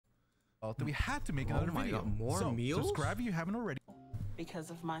that we had to make another video. God, more meals? Subscribe if you haven't already. Because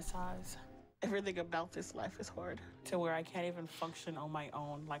of my size. Everything about this life is hard, to where I can't even function on my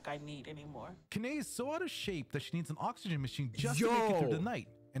own like I need anymore. Kanae is so out of shape that she needs an oxygen machine just to make it through the night.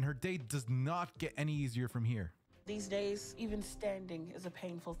 And her day does not get any easier from here. These days, even standing is a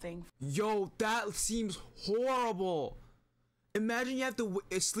painful thing. Yo, that seems horrible. Imagine you have to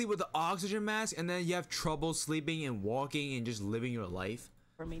sleep with the oxygen mask and then you have trouble sleeping and walking and just living your life.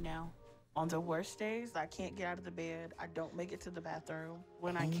 For me now. On the worst days, I can't get out of the bed. I don't make it to the bathroom.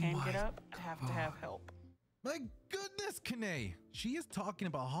 When I can get up, I have to have help. My goodness, Kanae. She is talking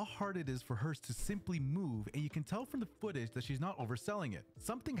about how hard it is for her to simply move, and you can tell from the footage that she's not overselling it.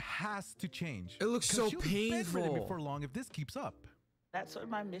 Something has to change. It looks so she'll be painful. bedridden before long if this keeps up. That's what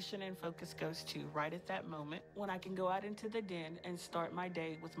my mission and focus goes to right at that moment, when I can go out into the den and start my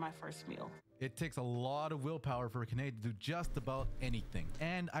day with my first meal. It takes a lot of willpower for Kanae to do just about anything.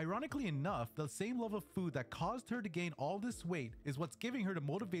 And ironically enough, the same love of food that caused her to gain all this weight is what's giving her the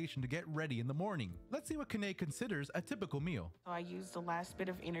motivation to get ready in the morning. Let's see what Kanae considers a typical meal. So I use the last bit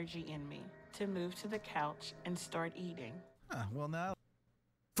of energy in me to move to the couch and start eating. Well now.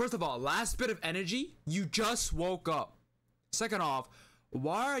 First of all, last bit of energy, you just woke up. Second off,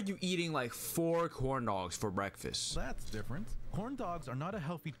 why are you eating like 4 corn dogs for breakfast? That's different. Corn dogs are not a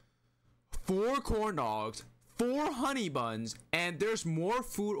healthy... 4 corn dogs, 4 honey buns, and there's more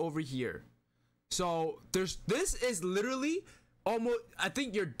food over here. So this is literally almost, I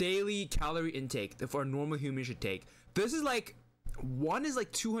think, your daily calorie intake for a normal human should take. This is like, one is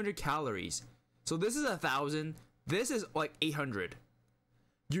like 200 calories. So this is 1,000. This is like 800.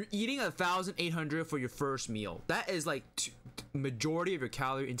 You're eating 1,800 for your first meal. That is like majority of your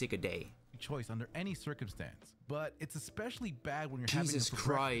calorie intake a day. Choice under any circumstance, but it's especially bad when you're Jesus having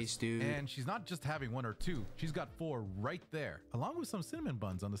Christ, dude. And she's not just having 1 or 2, she's got 4 right there, along with some cinnamon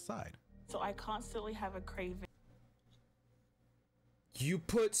buns on the side. So I constantly have a craving. You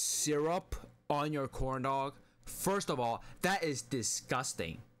put syrup on your corn dog? First of all, that is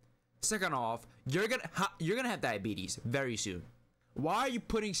disgusting. Second off, you're gonna have diabetes very soon. Why are you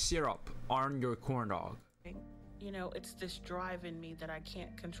putting syrup on your corn dog? You know, it's this drive in me that I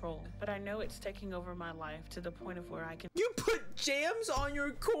can't control, but I know it's taking over my life to the point of where I can... You put jams on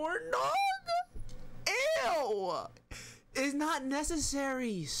your corn dog? Ew! It's not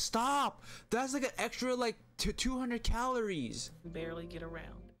necessary. Stop. That's like an extra like 200 calories. barely get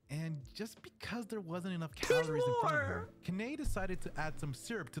around. And just because there wasn't enough calories in front of her, Kanae decided to add some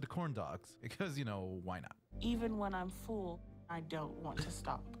syrup to the corn dogs because, you know, why not? Even when I'm full, I don't want to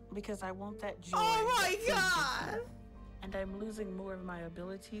stop because I want that joy. Oh my God! And I'm losing more of my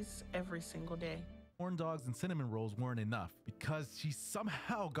abilities every single day. Corn dogs and cinnamon rolls weren't enough because she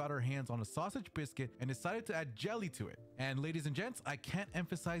somehow got her hands on a sausage biscuit and decided to add jelly to it. And ladies and gents, I can't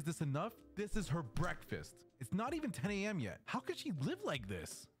emphasize this enough. This is her breakfast. It's not even 10 a.m. yet. How could she live like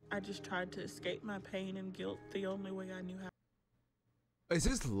this? I just tried to escape my pain and guilt the only way I knew how. Is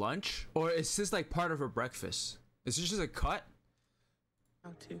this lunch or is this like part of her breakfast? Is this just a cut?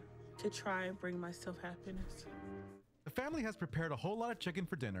 How to try and bring myself happiness. The family has prepared a whole lot of chicken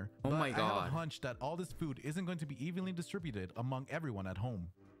for dinner. Oh but my I have God. a hunch that all this food isn't going to be evenly distributed among everyone at home.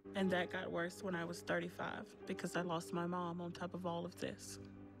 And that got worse when I was 35 because I lost my mom on top of all of this.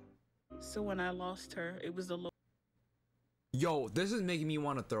 So when I lost her, it was a little... Yo, this is making me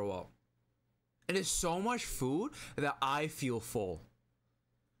want to throw up. It is so much food that I feel full.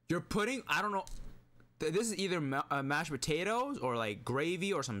 You're putting, I don't know, this is either mashed potatoes or like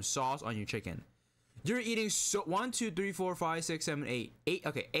gravy or some sauce on your chicken. You're eating 1, 2, 3, 4, 5, 6, 7, 8. 8,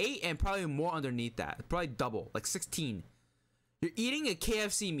 okay, 8 and probably more underneath that. Probably double, like 16. You're eating a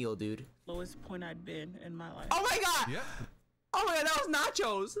KFC meal, dude. Lowest point I'd been in my life. Oh my God! Yep. Oh my God, that was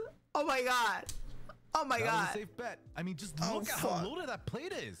nachos! Oh my God! Oh my That God! was a safe bet. I mean, just Oh, look at fuck. how loaded that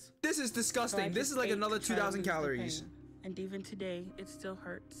plate is. This is So I disgusting. This just is like ate another to try to 2,000 lose the calories. pain. And even today, it still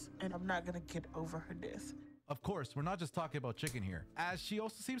hurts. And I'm not gonna get over her death. Of course, we're not just talking about chicken here, as she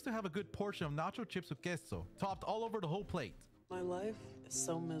also seems to have a good portion of nacho chips with queso, topped all over the whole plate. My life is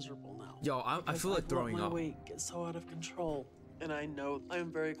so miserable now. Yo, I because feel like I've throwing let my up. weight get so out of control, and I know I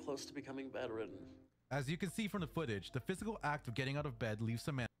am very close to becoming bedridden. As you can see from the footage, the physical act of getting out of bed leaves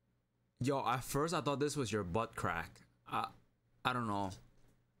a man. Yo, at first I thought this was your butt crack. I don't know.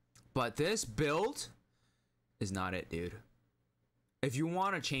 But this build is not it, dude. If you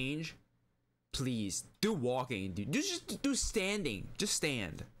want to change, please do walking, dude. Just do standing. Just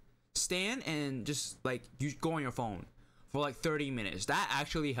stand. Stand and just like you go on your phone for like 30 minutes. That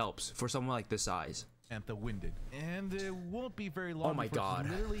actually helps for someone like this size. Antha winded, and it won't be very long Oh my before God.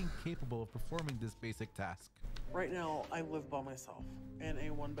 she's literally incapable of performing this basic task. Right now, I live by myself in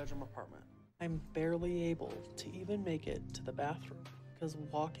a one-bedroom apartment. I'm barely able to even make it to the bathroom because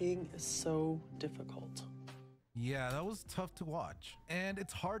walking is so difficult. Yeah, that was tough to watch. And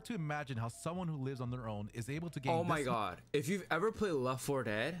it's hard to imagine how someone who lives on their own is able to gain Oh my god. If you've ever played Left 4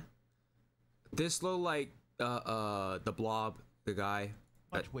 Dead, this little like the blob, the guy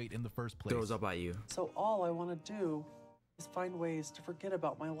much weight in the first place. throws up at you. So all I want to do is find ways to forget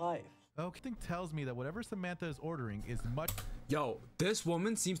about my life. Something tells me that whatever Samantha is ordering is much... Yo, this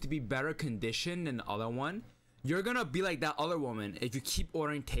woman seems to be better conditioned than the other one. You're gonna be like that other woman if you keep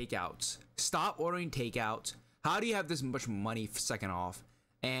ordering takeouts. Stop ordering takeouts. How do you have this much money second off?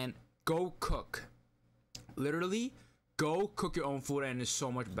 And go cook. Literally, go cook your own food and it's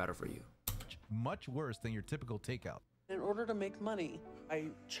so much better for you. much worse than your typical takeout. In order to make money, I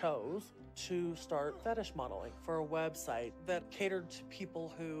chose to start fetish modeling for a website that catered to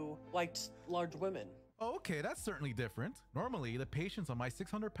people who liked large women. Oh, okay, that's certainly different. Normally, the patients on my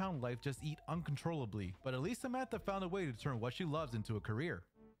 600-pound life just eat uncontrollably, but at least Samantha found a way to turn what she loves into a career.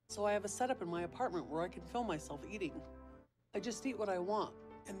 So I have a setup in my apartment where I can film myself eating. I just eat what I want,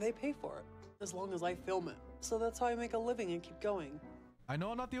 and they pay for it, as long as I film it. So that's how I make a living and keep going. I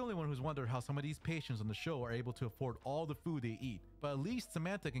know I'm not the only one who's wondered how some of these patients on the show are able to afford all the food they eat, but at least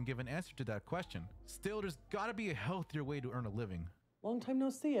Samantha can give an answer to that question. Still, there's gotta be a healthier way to earn a living. Long time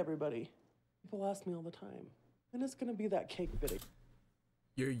no see, everybody. People ask me all the time, and it's gonna be that cake video.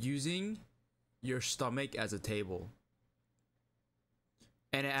 You're using your stomach as a table.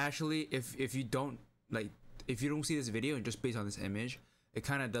 And it actually, if you don't see this video and just based on this image, it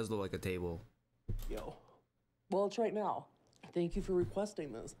kind of does look like a table. Yo. Well, it's right now. Thank you for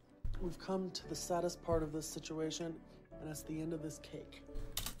requesting this. We've come to the saddest part of this situation, and it's the end of this cake.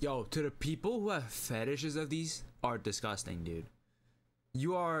 Yo, to the people who have fetishes of these are disgusting, dude.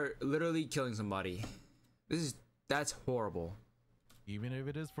 You are literally killing somebody. That's horrible. Even if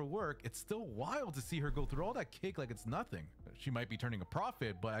it is for work, it's still wild to see her go through all that cake like it's nothing. She might be turning a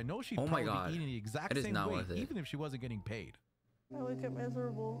profit, but I know she'd probably be eating the exact same weight, even if she wasn't getting paid. I wake up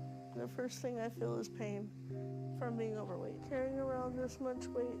miserable. The first thing I feel is pain from being overweight. Carrying around this much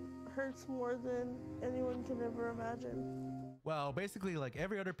weight hurts more than anyone can ever imagine. Well, basically like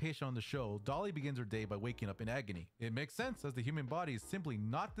every other patient on the show, Dolly begins her day by waking up in agony. It makes sense as the human body is simply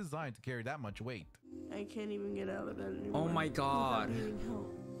not designed to carry that much weight. I can't even get out of bed anymore. Oh my god. Without needing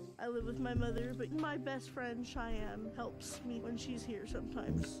help. I live with my mother, but my best friend Cheyenne helps me when she's here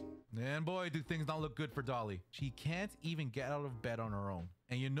sometimes. And boy, do things not look good for Dolly. She can't even get out of bed on her own.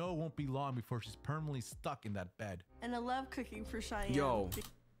 And you know it won't be long before she's permanently stuck in that bed. And I love cooking for Cheyenne. Yo.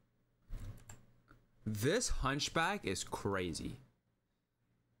 This hunchback is crazy.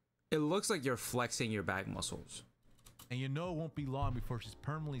 It looks like you're flexing your back muscles. And you know it won't be long before she's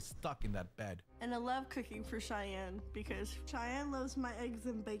permanently stuck in that bed. And I love cooking for Cheyenne because Cheyenne loves my eggs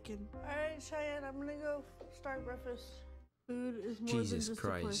and bacon. All right, Cheyenne, I'm gonna go start breakfast. Food is more than just a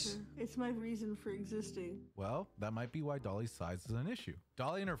pleasure. It's my reason for existing. Well, that might be why Dolly's size is an issue.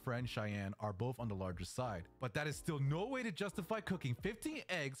 Dolly and her friend Cheyenne are both on the larger side, but that is still no way to justify cooking 15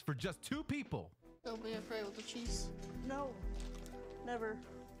 eggs for just 2 people. Don't be afraid with the cheese. No, never.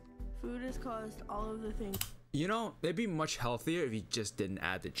 Food has caused all of the things. You know, it'd be much healthier if you just didn't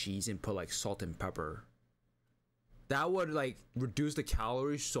add the cheese and put like salt and pepper. That would like reduce the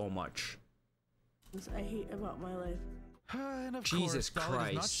calories so much. I hate about my life. And of Jesus course, Dolly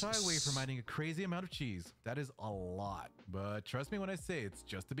Christ. does not shy away from adding a crazy amount of cheese. That is a lot, but trust me when I say it's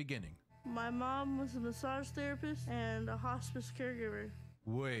just the beginning. My mom was a massage therapist and a hospice caregiver.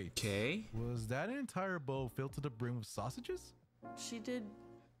 Wait, Okay. was that an entire bowl filled to the brim with sausages? She did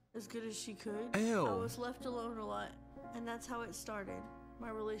as good as she could. Ew. I was left alone a lot, and that's how it started, my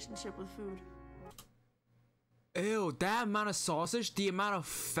relationship with food. Ew, that amount of sausage, the amount of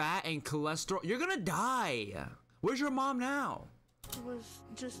fat and cholesterol, you're gonna die. Where's your mom now? It was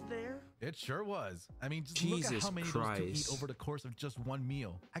just there. It sure was. I mean, just Jesus look at how many of those two eat Christ. over the course of just one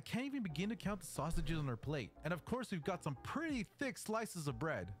meal. I can't even begin to count the sausages on her plate. And of course, we've got some pretty thick slices of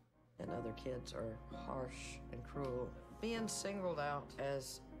bread. And other kids are harsh and cruel. Being singled out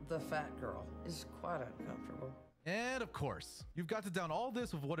as the fat girl is quite uncomfortable. And of course, you've got to down all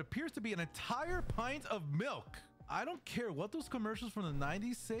this with what appears to be an entire pint of milk. I don't care what those commercials from the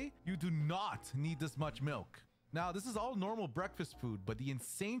 90s say, you do not need this much milk. Now, this is all normal breakfast food, but the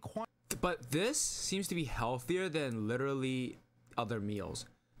insane quantity. But this seems to be healthier than literally other meals.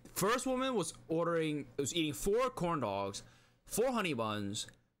 First woman was eating 4 corn dogs, 4 honey buns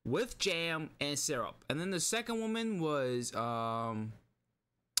with jam and syrup. And then the second woman was, what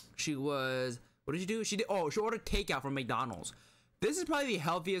did she do? She ordered takeout from McDonald's. This is probably the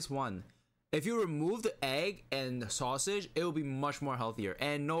healthiest one. If you remove the egg and the sausage, it will be much more healthier.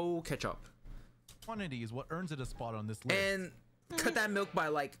 And no ketchup. Quantity is what earns it a spot on this list. And cut that milk by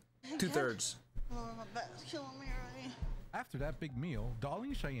like 2/3. Oh, my back's killing me already. After that big meal, Dolly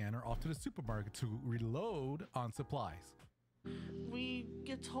and Cheyenne are off to the supermarket to reload on supplies. We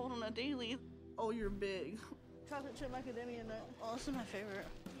get told on a daily, oh, you're big. Chocolate chip macadamia nut. Oh, this is my favorite.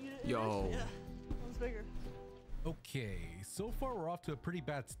 Yo. Yeah, one's bigger. Okay, so far we're off to a pretty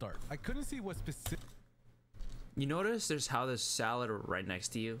bad start. I couldn't see what specific... You notice there's how there's salad right next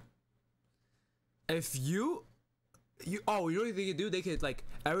to you? If you know what they could do? They could, like,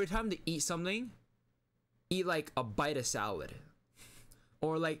 every time they eat something, eat like a bite of salad.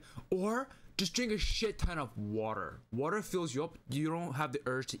 Or just drink a shit ton of water. Water fills you up. You don't have the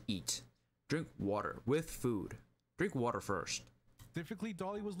urge to eat. Drink water with food. Drink water first. Specifically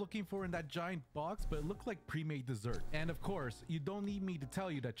Dolly was looking for in that giant box, but it looked like pre-made dessert. And of course, you don't need me to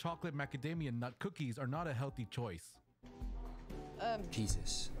tell you that chocolate macadamia nut cookies are not a healthy choice.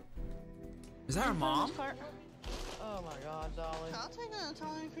 Jesus. Is that her mom? Oh my God, Dolly. I'll take an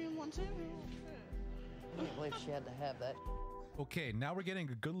Italian cream one too. I can't believe she had to have that. Okay, now we're getting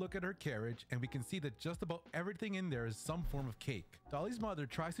a good look at her carriage, and we can see that just about everything in there is some form of cake. Dolly's mother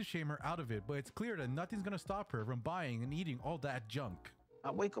tries to shame her out of it, but it's clear that nothing's gonna stop her from buying and eating all that junk.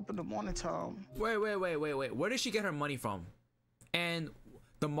 I wake up in the morning time. Wait. Where did she get her money from? And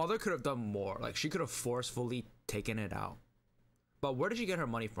the mother could have done more. Like, she could have forcefully taken it out. But where did she get her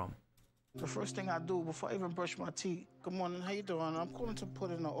money from? The first thing I do before I even brush my teeth. Good morning, how you doing? I'm calling to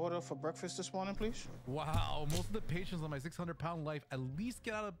put in an order for breakfast this morning, please. Wow, most of the patients on my 600-pound life at least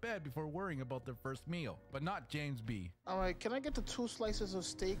get out of bed before worrying about their first meal, but not James B. All right, can I get the 2 slices of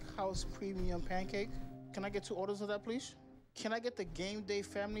steakhouse premium pancake? Can I get 2 orders of that, please? Can I get the game day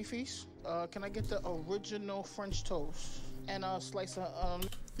family feast? Can I get the original French toast? And a slice of,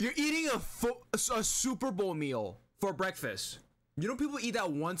 You're eating a Super Bowl meal for breakfast. You know people eat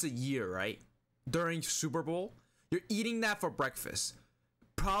that once a year, right? During Super Bowl. You're eating that for breakfast.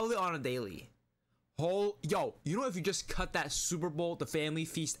 Probably on a daily. You know if you just cut that Super Bowl, the family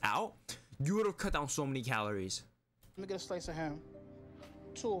feast out, you would have cut down so many calories. let me get a slice of ham.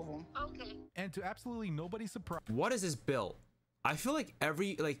 2 of them. Okay. And to absolutely nobody's surprise, What is this build? I feel like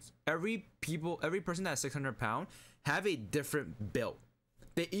every person that's 600 pound have a different build.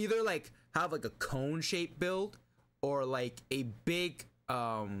 They either like have like a cone shaped build, or like a big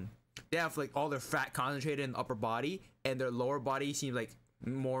they have like all their fat concentrated in the upper body, and their lower body seems like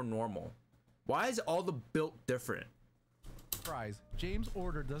more normal. Why is all the built different? James'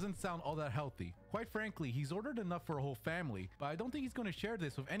 order doesn't sound all that healthy. Quite frankly, he's ordered enough for a whole family, but I don't think he's going to share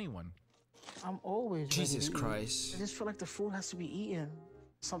this with anyone. I'm always ready Jesus to eat. Christ. I just feel like the food has to be eaten.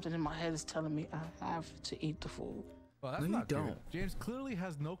 Something in my head is telling me I have to eat the food. Well, that's No, you not good. don't. James clearly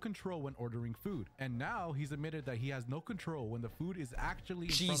has no control when ordering food, and now he's admitted that he has no control when the food is actually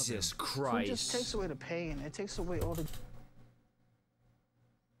in Jesus front of him. Food just takes Christ. away the pain. It takes away all the...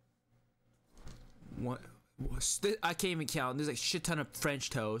 What? I can't even count. There's like shit ton of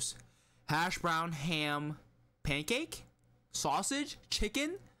French toast, hash brown, ham, pancake, sausage,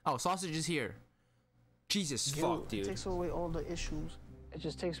 chicken. Oh, sausage is here. Jesus fuck, It dude. takes away all the issues. It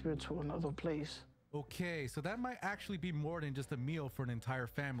just takes me to another place. Okay, so that might actually be more than just a meal for an entire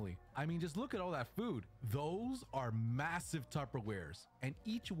family. I mean, just look at all that food. Those are massive Tupperwares, and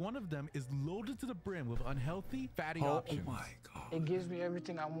each one of them is loaded to the brim with unhealthy, fatty options. Oh my god. It gives me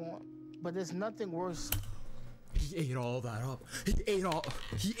everything I want, but there's nothing worse. He ate all that up.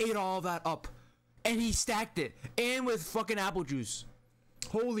 He ate all that up. And he stacked it. And with fucking apple juice.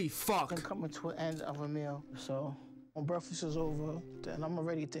 Holy fuck. than coming to an end of a meal. So when breakfast is over, then I'm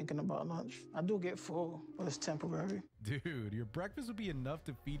already thinking about lunch. I do get full, but it's temporary. Dude, your breakfast would be enough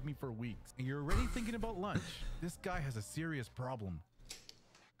to feed me for weeks, and you're already thinking about lunch. This guy has a serious problem.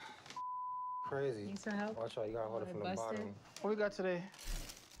 Crazy. Need some help? Watch out, you gotta hold it from the Busted. bottom. What we got today?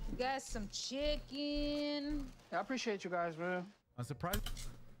 We got some chicken. Yeah, I appreciate you guys, man. I'm surprised.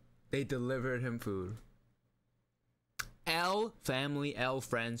 They delivered him food. L family, L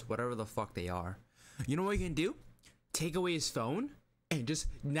friends, whatever the fuck they are. You know what you can do? Take away his phone and just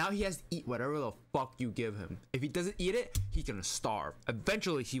now he has to eat whatever the fuck you give him. If he doesn't eat it, he's gonna starve.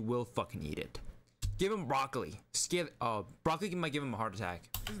 Eventually he will fucking eat it. Give him broccoli. Broccoli might give him a heart attack.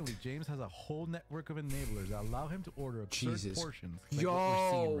 Recently, James has a whole network of enablers that allow him to order absurd Jesus. portions. Like what we're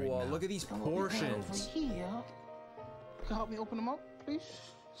seeing right now. Look at these Over portions. here. You can help me open them up, please?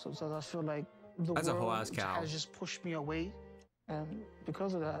 Sometimes I feel like the That's a whole world ass cow. has just pushed me away. And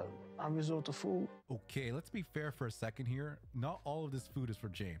because of that, I resort to food. Okay, let's be fair for a second here. Not all of this food is for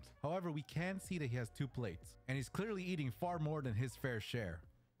James. However, we can see that he has 2 plates, and he's clearly eating far more than his fair share.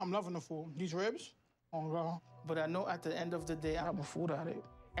 I'm loving the food. These ribs, oh God. But I know at the end of the day, I have a food addict.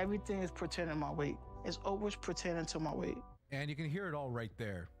 Everything is pertaining to my weight. It's always pertaining to my weight. And you can hear it all right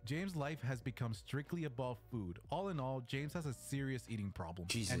there. James' life has become strictly about food. All in all, James has a serious eating problem.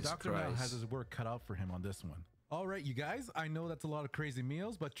 Jesus and Dr. Mel Christ. has his work cut out for him on this one. All right, you guys, I know that's a lot of crazy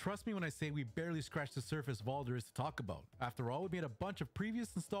meals, but trust me when I say we barely scratched the surface of all there is to talk about. After all, we made a bunch of previous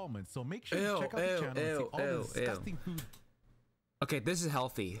installments, so make sure to check out the channel and see all the disgusting food Okay, this is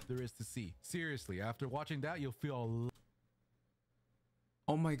healthy. there is to see. Seriously, after watching that, you'll feel a lot.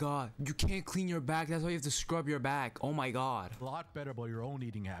 Oh my god, you can't clean your back. That's why you have to scrub your back. Oh my god. A lot better about your own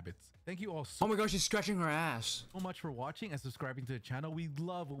eating habits. Thank you all so Oh my gosh, she's scratching her ass. much for watching and subscribing to the channel. We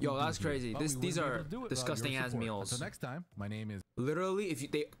love what Yo, we do that's here, crazy. but These we wouldn't be are able to do it without disgusting your ass support. meals. Until next time, my name is Literally,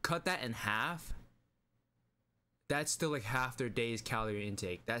 if they cut that in half, that's still like half their day's calorie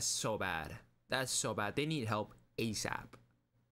intake. That's so bad. That's so bad. They need help ASAP.